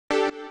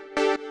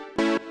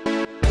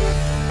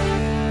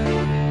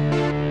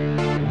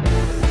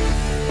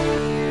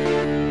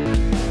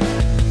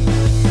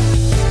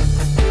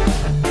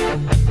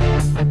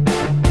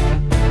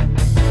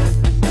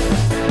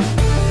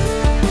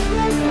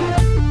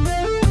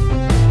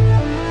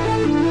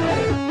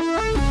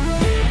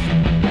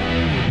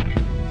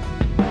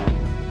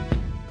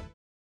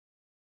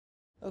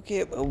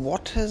Okay,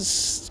 what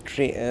has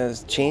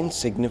changed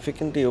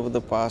significantly over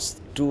the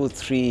past 2 or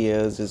 3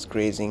 years is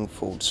grazing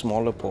food,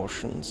 smaller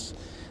portions,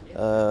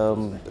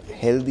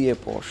 healthier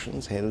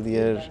portions,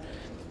 healthier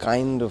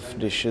kind of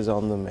dishes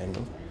on the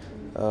menu.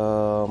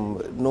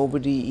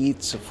 Nobody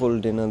eats a full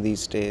dinner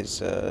these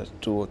days,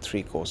 2 or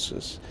 3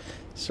 courses.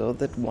 So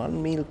that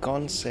one meal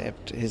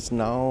concept is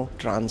now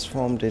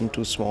transformed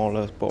into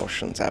smaller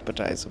portions,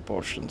 appetizer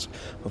portions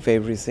of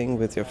everything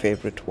with your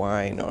favorite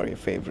wine or your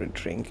favorite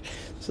drink.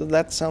 So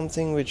that's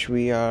something which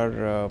we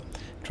are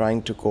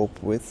trying to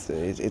cope with.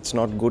 It's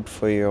not good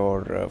for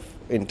your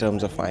in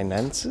terms of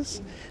finances,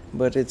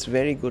 but it's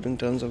very good in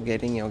terms of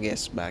getting your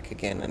guests back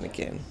again and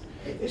again.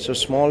 So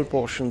small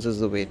portions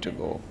is the way to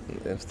go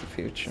of the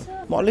future.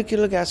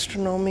 Molecular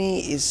gastronomy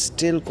is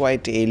still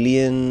quite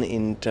alien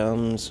in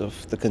terms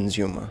of the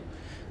consumer.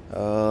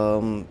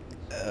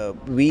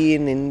 We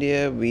in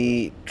India,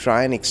 we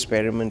try and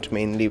experiment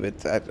mainly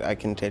with, I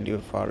can tell you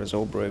as far as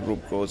Oberoi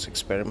group goes,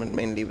 experiment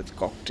mainly with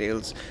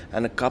cocktails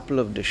and a couple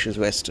of dishes,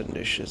 Western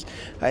dishes.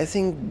 I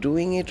think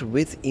doing it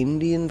with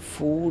Indian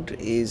food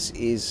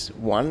is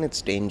one,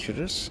 it's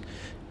dangerous.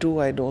 Two,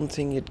 I don't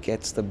think it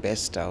gets the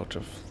best out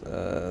of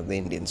the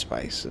Indian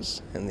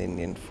spices and the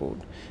Indian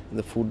food.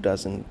 The food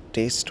doesn't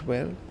taste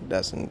well,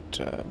 doesn't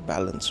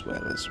balance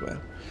well as well.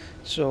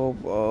 So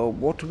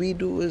what we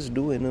do is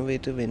do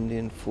innovative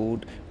Indian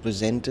food,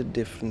 presented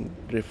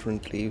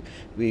differently.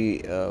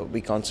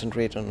 We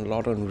concentrate on a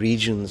lot on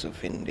regions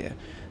of India.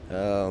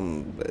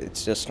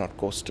 It's just not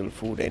coastal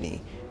food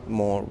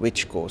anymore.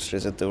 Which coast?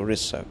 Is it the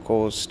Orissa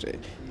coast?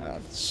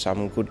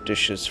 Some good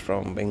dishes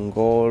from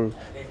Bengal,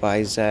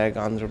 Vizag,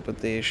 Andhra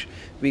Pradesh.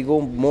 We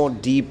go more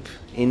deep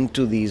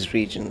into these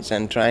regions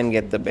and try and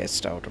get the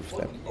best out of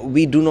them.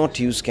 We do not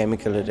use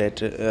chemical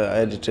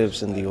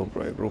additives in the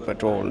Oberoi group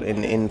at all,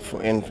 in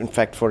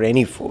fact for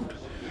any food.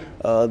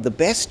 The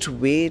best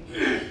way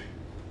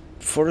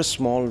for a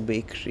small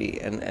bakery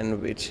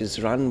and which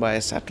is run by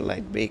a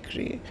satellite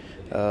bakery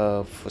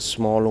for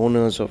small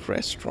owners of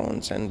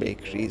restaurants and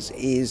bakeries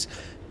is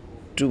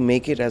to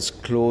make it as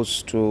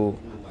close to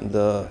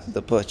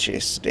the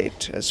purchase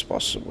date as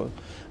possible.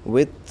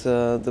 With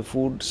the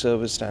food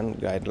service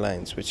standard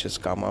guidelines which has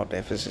come out,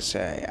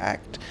 FSSAI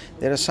Act,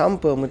 there are some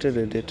permitted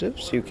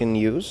additives you can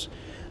use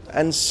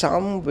and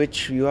some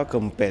which you are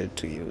compelled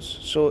to use.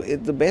 So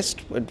the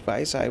best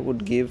advice I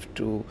would give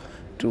to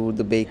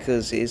the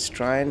bakers is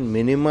try and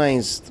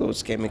minimize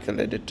those chemical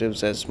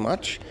additives as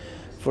much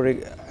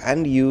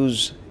and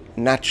use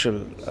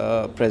natural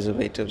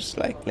preservatives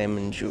like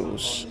lemon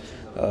juice,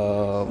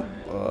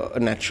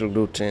 natural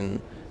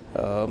gluten,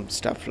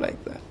 stuff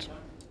like that.